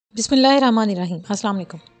Bismillahirrahmanirrahim. Assalamu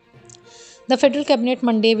alaikum. The Federal Cabinet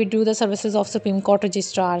Monday withdrew the services of Supreme Court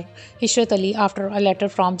Registrar Ishrat after a letter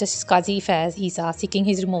from Justice Qazi Faez Isa seeking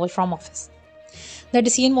his removal from office. The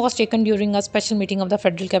decision was taken during a special meeting of the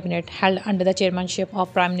Federal Cabinet held under the chairmanship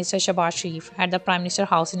of Prime Minister Shehbaz Sharif at the Prime Minister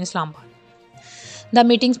House in Islamabad. The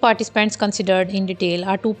meeting's participants considered in detail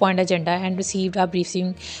a two-point agenda and received a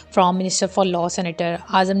briefing from Minister for Law Senator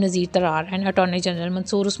Azam Nazeer Tarar and Attorney General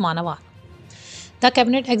Mansoor Usman Awan. The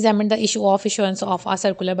Cabinet examined the issue of issuance of a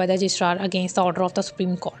circular by the Registrar against the order of the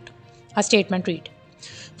Supreme Court. A statement read,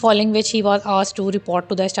 following which he was asked to report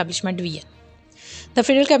to the Establishment Division. The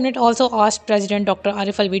Federal Cabinet also asked President Dr.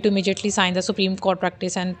 Arif Alvi to immediately sign the Supreme Court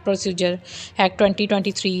Practice and Procedure Act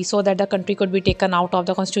 2023 so that the country could be taken out of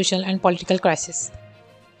the constitutional and political crisis.